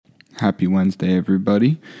Happy Wednesday,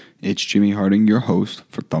 everybody. It's Jimmy Harding, your host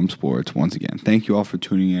for Thumb Sports once again. Thank you all for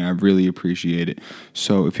tuning in. I really appreciate it.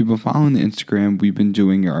 So if you've been following the Instagram, we've been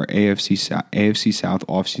doing our AFC South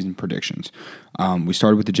offseason predictions. We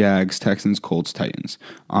started with the Jags, Texans, Colts, Titans.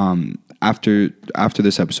 After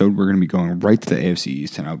this episode, we're going to be going right to the AFC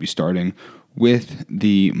East, and I'll be starting with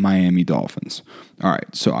the Miami Dolphins. All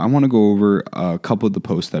right, so I want to go over a couple of the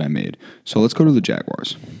posts that I made. So let's go to the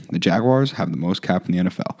Jaguars. The Jaguars have the most cap in the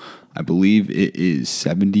NFL. I believe it is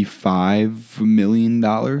 $75 million.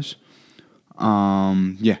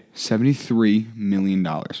 $73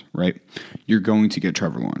 million, right? You're going to get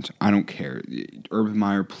Trevor Lawrence. I don't care. Urban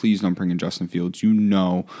Meyer, please don't bring in Justin Fields. You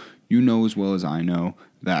know as well as I know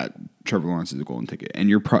that Trevor Lawrence is a golden ticket. And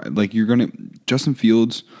Justin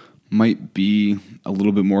Fields might be a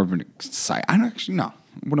little bit more of an exciting. I don't actually know.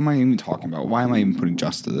 What am I even talking about? Why am I even putting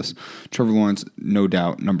just to this? Trevor Lawrence, no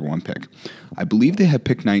doubt, number one pick. I believe they had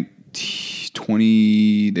pick 20.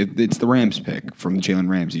 It's the Rams pick from the Jalen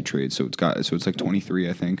Ramsey trade, so it's like 23,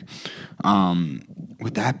 I think.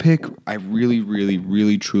 With that pick, I really, really,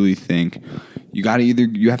 really, truly think you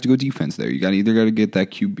have to go defense there. You got to get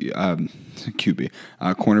that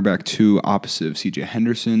cornerback 2 opposite of C.J.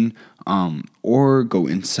 Henderson, or go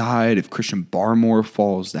inside. If Christian Barmore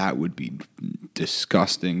falls, that would be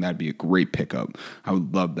disgusting. That'd be a great pickup. I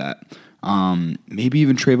would love that. Maybe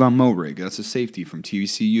even Trayvon Moehrig. That's a safety from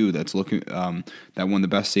TCU. That's looking that won the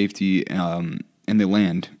best safety in the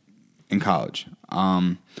land in college.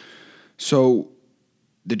 So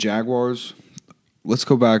the Jaguars. Let's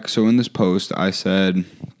go back. So in this post, I said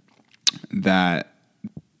that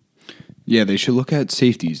they should look at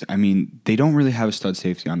safeties. I mean, they don't really have a stud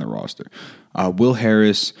safety on their roster. Will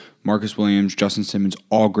Harris, Marcus Williams, Justin Simmons,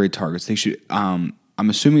 all great targets. They should. I'm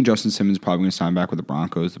assuming Justin Simmons is probably going to sign back with the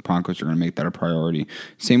Broncos. The Broncos are going to make that a priority.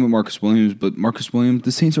 Same with Marcus Williams, but Marcus Williams,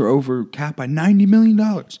 the Saints are over cap by $90 million.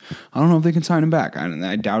 I don't know if they can sign him back.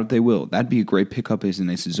 I doubt they will. That'd be a great pickup as a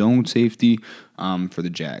nice zone safety for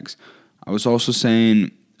the Jags. I was also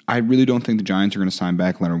saying I really don't think the Giants are going to sign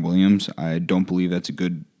back Leonard Williams. I don't believe that's a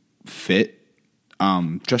good fit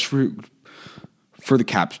just for the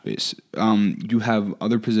cap space. You have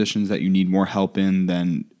other positions that you need more help in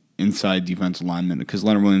than inside defensive lineman, because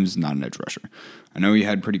Leonard Williams is not an edge rusher. I know he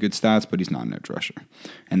had pretty good stats, but he's not an edge rusher,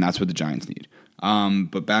 and that's what the Giants need.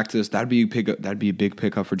 But back to this, that'd be a big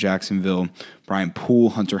pickup for Jacksonville. Brian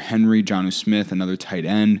Poole, Hunter Henry, Jonnu Smith, another tight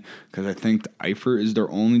end, because I think Eifert is their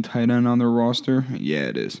only tight end on their roster. Yeah,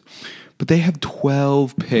 it is. But they have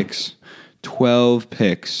 12 picks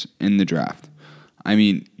in the draft. I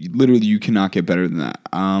mean, literally, you cannot get better than that.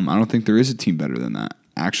 I don't think there is a team better than that,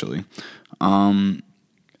 actually.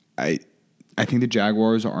 I think the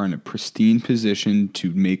Jaguars are in a pristine position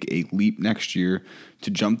to make a leap next year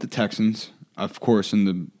to jump the Texans, of course,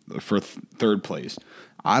 for third place.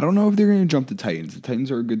 I don't know if they're going to jump the Titans. The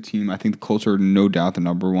Titans are a good team. I think the Colts are no doubt the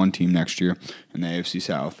number one team next year in the AFC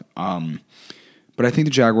South. But I think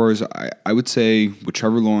the Jaguars, I would say, with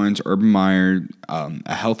Trevor Lawrence, Urban Meyer,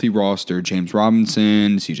 a healthy roster, James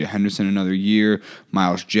Robinson, C.J. Henderson another year,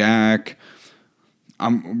 Miles Jack,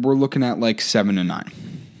 we're looking at like 7-9.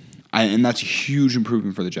 And that's a huge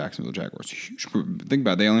improvement for the Jacksonville Jaguars. A huge improvement. Think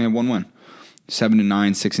about it. They only have one win.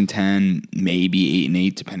 7-9, 6-10, maybe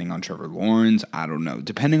 8-8, depending on Trevor Lawrence. I don't know.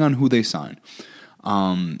 Depending on who they sign.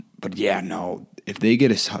 But yeah, no. If they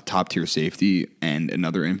get a top-tier safety and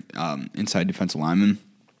another inside defensive lineman,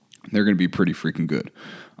 they're going to be pretty freaking good.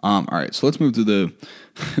 All right, so let's move to the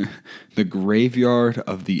graveyard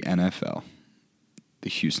of the NFL, the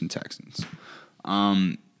Houston Texans.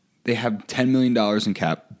 They have $10 million in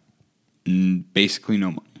cap. Basically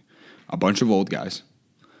no money. A bunch of old guys.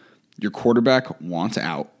 Your quarterback wants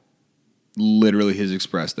out. Literally has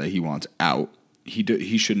expressed that he wants out.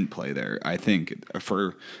 He shouldn't play there. I think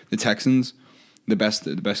for the Texans, the best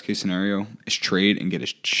case scenario is trade and get a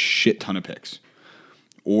shit ton of picks.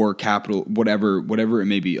 Or capital, whatever it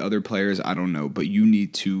may be, other players, I don't know. But you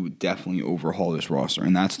need to definitely overhaul this roster.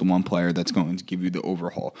 And that's the one player that's going to give you the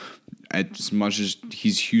overhaul. As much as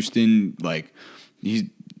he's Houston,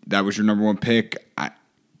 that was your number one pick,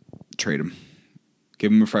 trade him.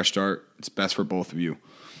 Give him a fresh start. It's best for both of you.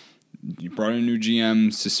 You brought in a new GM,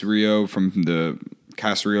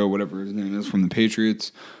 Caserio, whatever his name is, from the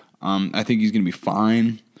Patriots. I think he's going to be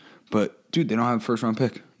fine. But, dude, they don't have a first-round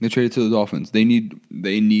pick. They traded to the Dolphins. They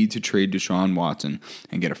need to trade Deshaun Watson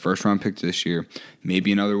and get a first-round pick this year,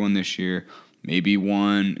 maybe another one this year, maybe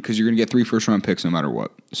one, because you're going to get 3 first-round picks no matter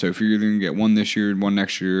what. So if you're going to get one this year, one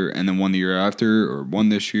next year, and then one the year after, or one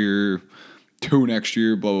this year, 2 next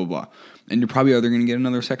year, blah, blah, blah. And you're probably either going to get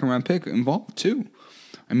another second-round pick involved, too.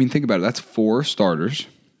 I mean, think about it. That's 4 starters,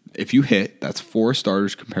 If you hit, that's 4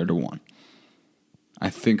 starters compared to 1. I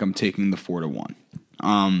think I'm taking the 4-1.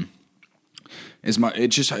 It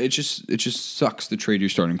just sucks to trade your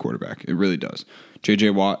starting quarterback. It really does.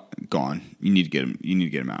 JJ Watt gone. You need to get him. You need to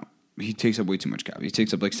get him out. He takes up way too much cap. He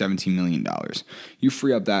takes up like $17 million. You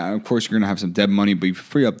free up that. Of course, you're going to have some dead money, but you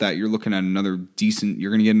free up that, you're looking at another decent. You're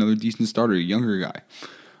going to get another decent starter, a younger guy.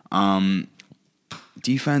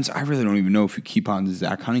 Defense, I really don't even know if you keep on to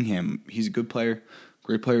Zach Cunningham. He's a good player,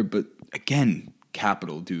 great player, but again,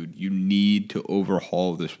 capital, dude. You need to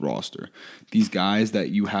overhaul this roster. These guys that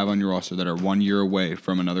you have on your roster that are 1 year away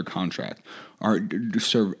from another contract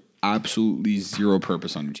serve absolutely zero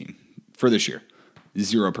purpose on your team for this year.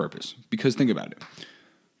 Zero purpose. Because think about it.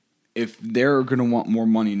 If they're going to want more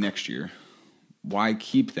money next year, why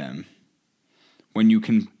keep them when you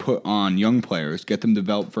can put on young players, get them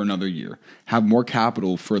developed for another year, have more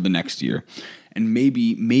capital for the next year, and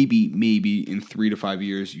maybe in 3 to 5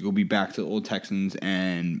 years, you'll be back to the old Texans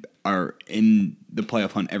and are in the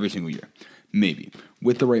playoff hunt every single year. Maybe.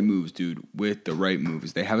 With the right moves, dude. With the right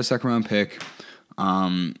moves. They have a second-round pick.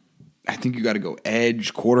 I think you got to go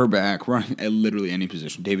edge, quarterback, run at literally any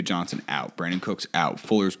position. David Johnson out. Brandon Cooks out.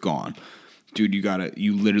 Fuller's gone. Dude, you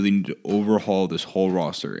literally need to overhaul this whole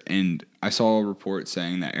roster. And I saw a report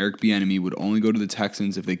saying that Eric Bieniemy would only go to the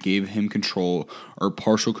Texans if they gave him control or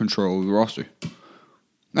partial control of the roster.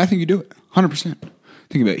 I think you do it, 100%.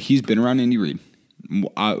 Think about it. He's been around Andy Reid,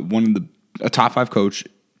 a top 5 coach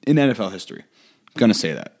in NFL history. Gonna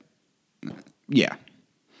say that. Yeah,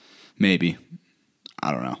 maybe.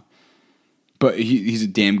 I don't know. But he's a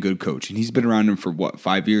damn good coach, and he's been around him for,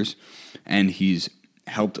 5 years? And he's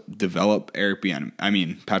helped develop Patrick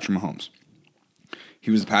Mahomes.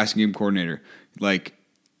 He was the passing game coordinator. Like,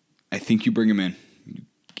 I think you bring him in,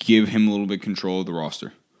 give him a little bit of control of the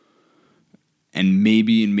roster. And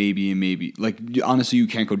maybe. Like, honestly, you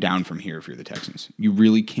can't go down from here if you're the Texans. You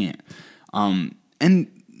really can't.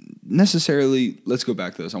 And necessarily, let's go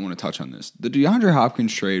back to this. I want to touch on this. The DeAndre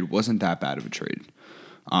Hopkins trade wasn't that bad of a trade.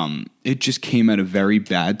 It just came at a very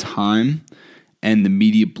bad time, and the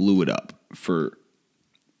media blew it up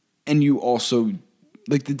and you also,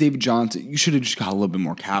 like the David Johnson, you should have just got a little bit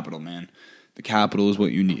more capital, man. The capital is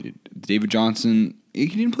what you needed. David Johnson, he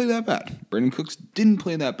didn't play that bad. Brandon Cooks didn't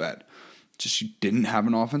play that bad. Just you didn't have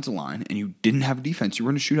an offensive line, and you didn't have a defense. You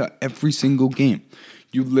were in a shootout every single game.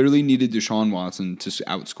 You literally needed Deshaun Watson to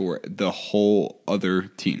outscore the whole other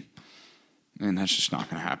team. And that's just not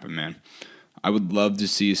going to happen, man. I would love to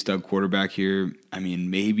see a stud quarterback here. I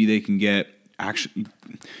mean, maybe they can get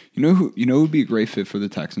who would be a great fit for the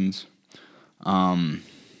Texans?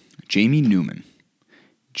 Jamie Newman.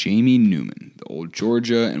 The old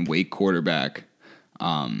Georgia and Wake quarterback.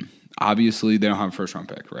 Obviously, they don't have a first-round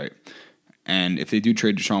pick, right? And if they do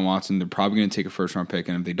trade Deshaun Watson, they're probably going to take a first-round pick.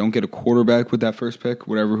 And if they don't get a quarterback with that first pick,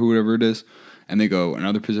 whoever it is, and they go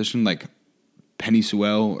another position like Penny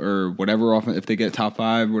Sewell or whatever, if they get top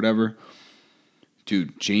 5, whatever,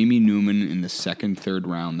 dude, Jamie Newman in the 2nd, 3rd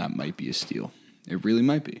round, that might be a steal. It really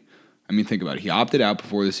might be. I mean, think about it. He opted out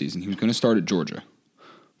before the season. He was going to start at Georgia.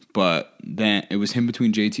 But then it was him and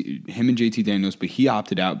JT Daniels, but he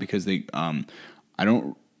opted out because they I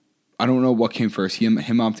don't know what came first. Him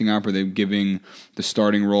opting out, or they giving the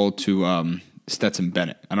starting role to Stetson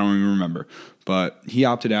Bennett. I don't even remember. But he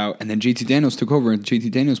opted out, and then JT Daniels took over, and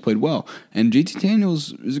JT Daniels played well. And JT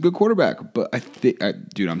Daniels is a good quarterback. But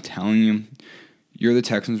dude, I'm telling you, you're the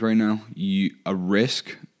Texans right now. A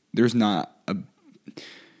risk. There's not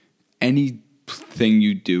anything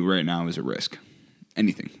you do right now is a risk.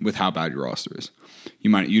 Anything with how bad your roster is.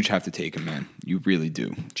 You just have to take him, man. You really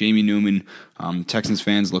do. Jamie Newman, Texans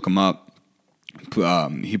fans, look him up.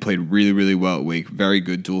 He played really, really well at Wake. Very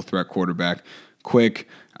good dual threat quarterback. Quick.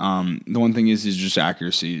 The one thing is just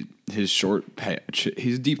accuracy. His short patch.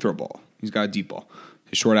 He's a deep throw ball. He's got a deep ball.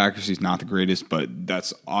 His short accuracy is not the greatest, but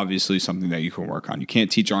that's obviously something that you can work on. You can't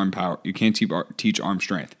teach arm power. You can't teach arm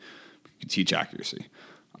strength. You can teach accuracy.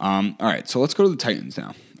 All right, so let's go to the Titans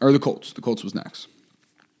now. Or the Colts. The Colts was next.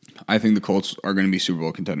 I think the Colts are going to be Super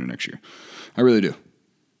Bowl contender next year. I really do.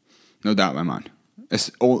 No doubt in my mind.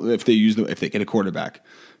 If they get a quarterback.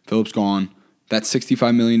 Phillips gone. That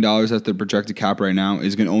 $65 million that's the projected cap right now I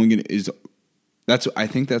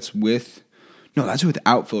think that's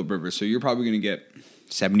without Phillip Rivers. So you're probably going to get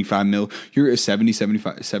 75 mil. You're at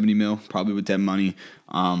 70 mil, probably with dead money.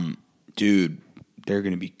 Dude, they're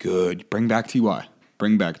going to be good. Bring back T.Y.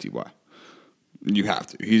 You have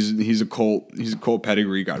to. He's a Colt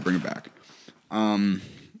pedigree. You got to bring it back.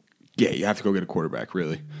 You have to go get a quarterback,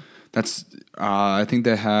 really. That's I think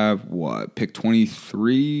they have pick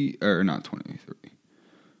 23 or not 23.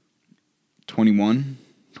 21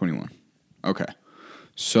 21. Okay.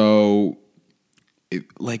 So,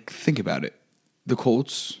 think about it. The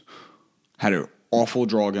Colts had an awful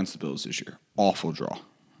draw against the Bills this year. Awful draw.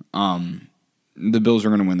 The Bills are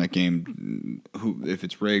going to win that game. If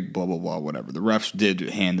it's rigged, blah, blah, blah, whatever. The refs did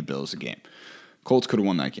hand the Bills the game. Colts could have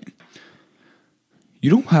won that game.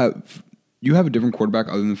 You have a different quarterback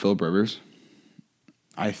other than Phillip Rivers.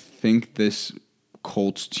 I think this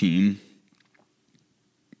Colts team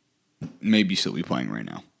may be silly playing right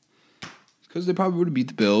now. Because they probably would have beat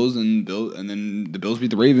the Bills, and then the Bills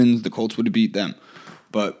beat the Ravens, the Colts would have beat them.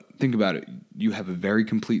 But think about it. You have a very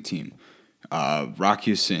complete team. Rock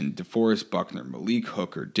Ya-Sin, DeForest Buckner, Malik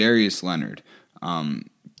Hooker, Darius Leonard,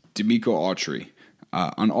 D'Amico Autry.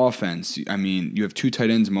 On offense, I mean, you have two tight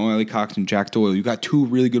ends, Mo Alley-Cox and Jack Doyle. You got two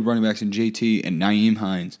really good running backs in JT and Nyheim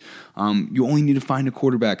Hines. You only need to find a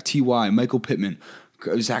quarterback, T.Y., Michael Pittman.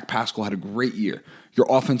 Zach Pascal had a great year. Your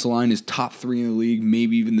offensive line is top 3 in the league,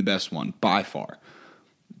 maybe even the best one, by far.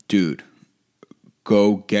 Dude,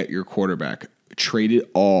 go get your quarterback. Trade it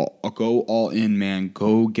all. Go all in, man.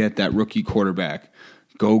 Go get that rookie quarterback.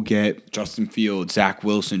 Go get Justin Fields, Zach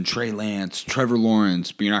Wilson, Trey Lance, Trevor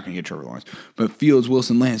Lawrence. But you're not going to get Trevor Lawrence. But Fields,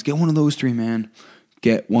 Wilson, Lance. Get one of those 3, man.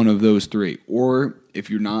 Get one of those 3. Or if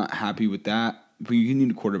you're not happy with that, but you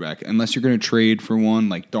need a quarterback. Unless you're going to trade for one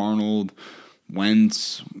like Darnold,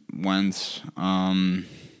 Wentz.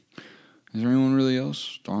 Is there anyone really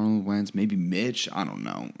else? Darnold, Wentz, maybe Mitch. I don't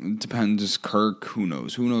know. It depends. Kirk. Who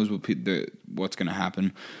knows? Who knows what's going to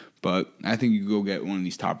happen? But I think you go get one of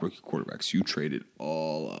these top rookie quarterbacks. You trade it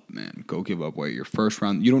all up, man. Go give up your first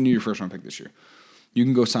round. You don't need your first round pick this year. You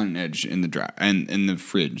can go sign an edge in the draft and in the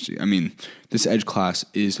free agency. I mean, this edge class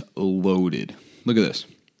is loaded. Look at this.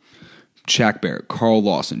 Shaq Barrett, Carl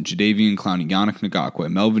Lawson, Jadeveon Clowney, Yannick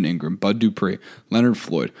Ngakoue, Melvin Ingram, Bud Dupree, Leonard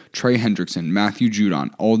Floyd, Trey Hendrickson, Matthew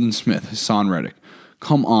Judon, Alden Smith, Hassan Reddick.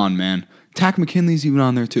 Come on, man. Takk McKinley's even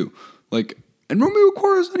on there too. And Romeo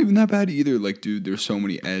Okwara's not even that bad either. Dude, there's so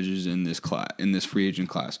many edges in this free agent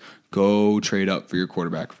class. Go trade up for your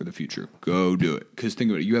quarterback for the future. Go do it. Because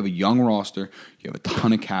think about it. You have a young roster. You have a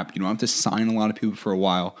ton of cap. You don't have to sign a lot of people for a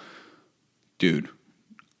while. Dude,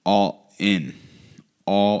 all in.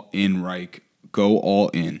 All in, Reich. Go all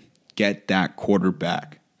in. Get that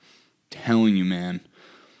quarterback. Telling you, man.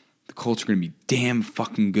 The Colts are going to be damn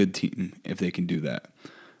fucking good team if they can do that.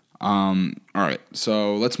 All right,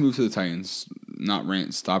 so let's move to the Titans.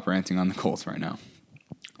 Stop ranting on the Colts right now.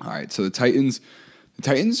 All right, so the Titans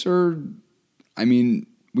are. I mean,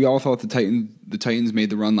 we all thought the Titans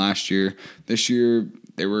made the run last year. This year,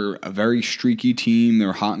 they were a very streaky team. They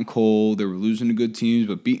were hot and cold. They were losing to good teams,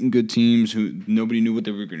 but beating good teams who nobody knew what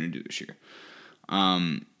they were going to do this year.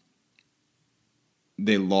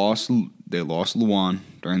 They lost Luan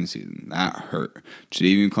during the season. That hurt.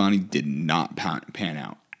 Jadeveon Clowney did not pan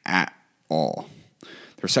out at all.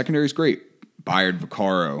 Their secondary is great. Byard,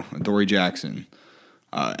 Vaccaro, Adoree Jackson.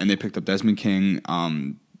 And they picked up Desmond King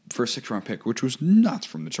for a 6th-round pick, which was nuts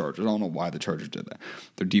from the Chargers. I don't know why the Chargers did that.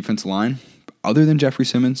 Their defensive line, other than Jeffrey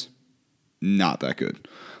Simmons, not that good.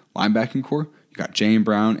 Linebacking core, you got Jaylen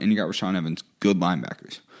Brown and you got Rashaan Evans, good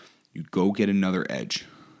linebackers. You go get another edge.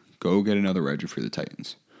 Go get another edge for the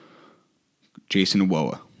Titans. Jason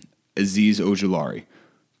Awoa, Azeez Ojulari.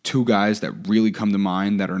 2 guys that really come to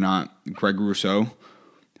mind that are not Greg Rousseau,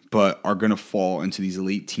 but are going to fall into these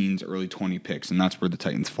late teens, early 20 picks, and that's where the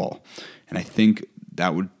Titans fall. And I think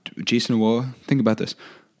that would Jason Awoa, think about this.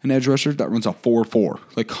 An edge rusher that runs a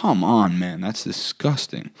 4.4. Come on, man. That's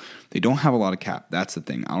disgusting. They don't have a lot of cap. That's the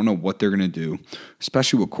thing. I don't know what they're going to do,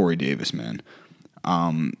 especially with Corey Davis, man.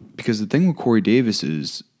 Because the thing with Corey Davis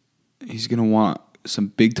is he's going to want some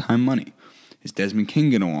big-time money. Is Desmond King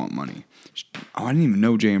going to want money? I didn't even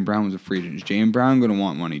know Jaylen Brown was a free agent. Is Jaylen Brown going to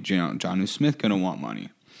want money? Jonnu Smith going to want money?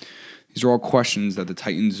 These are all questions that the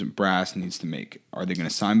Titans brass needs to make. Are they going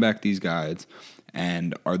to sign back these guys?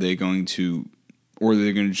 And are they going to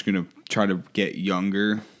try to get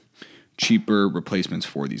younger, cheaper replacements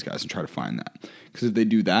for these guys and try to find that? Because if they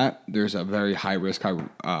do that, there's a very high risk, high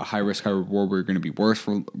reward where you're going to be worse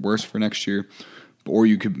for next year, or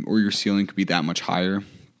your ceiling could be that much higher.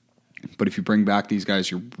 But if you bring back these guys,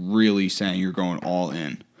 you're really saying you're going all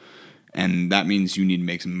in. And that means you need to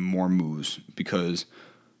make some more moves because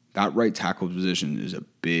that right tackle position is a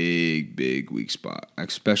big, big weak spot,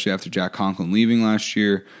 especially after Jack Conklin leaving last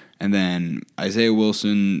year. And then Isaiah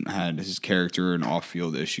Wilson had his character and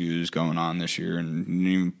off-field issues going on this year.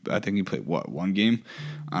 And I think he played, 1 game?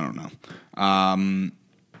 I don't know.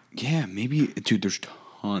 Yeah, maybe. Dude, there's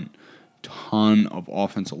ton of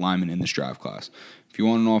offensive linemen in this draft class. If you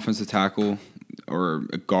want an offensive tackle or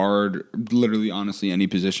a guard, literally, honestly, any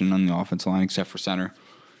position on the offensive line except for center,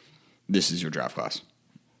 this is your draft class.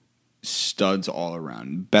 Studs all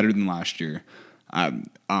around. Better than last year.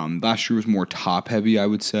 Last year was more top heavy, I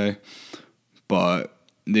would say. But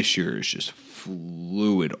this year is just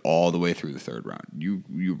fluid all the way through the third round. You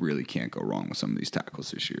really can't go wrong with some of these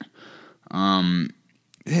tackles this year.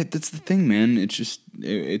 That's the thing, man. It's just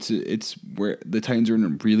it's where the Titans are in a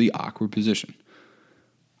really awkward position.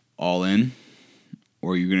 All in,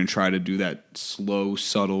 or are you going to try to do that slow,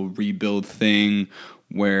 subtle rebuild thing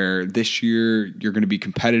where this year you're going to be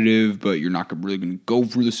competitive, but you're not really going to go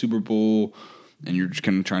for the Super Bowl, and you're just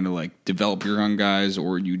kind of trying to like develop your young guys,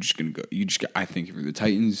 or you just going to go? I think if you're the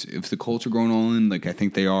Titans, if the Colts are going all in, like I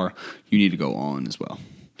think they are, you need to go all in as well.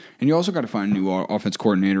 And you also got to find a new offensive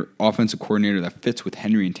coordinator that fits with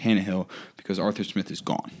Henry and Tannehill, because Arthur Smith is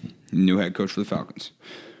gone, new head coach for the Falcons.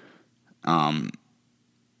 I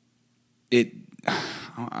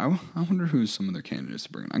wonder who's some of their candidates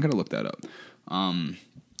to bring in. I got to look that up.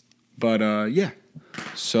 Yeah.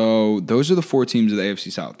 So those are the 4 teams of the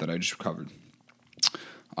AFC South that I just covered.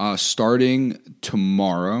 Starting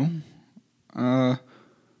tomorrow, we're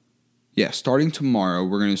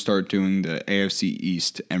going to start doing the AFC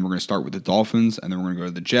East, and we're going to start with the Dolphins, and then we're going to go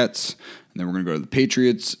to the Jets, and then we're going to go to the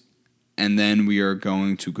Patriots, and then we are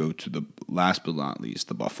going to go to the last but not least,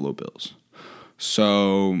 the Buffalo Bills.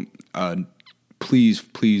 So, please,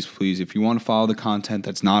 if you want to follow the content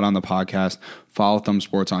that's not on the podcast, follow Thumb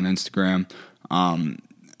Sports on Instagram. I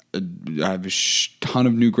have a ton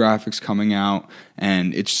of new graphics coming out,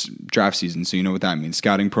 and it's draft season, so you know what that means.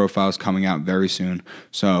 Scouting profiles coming out very soon.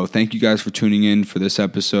 So thank you guys for tuning in for this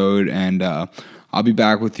episode, and I'll be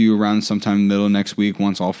back with you around sometime in the middle of next week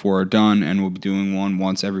once all 4 are done, and we'll be doing one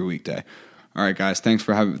once every weekday. All right, guys, thanks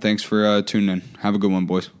for tuning in. Have a good one,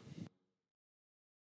 boys.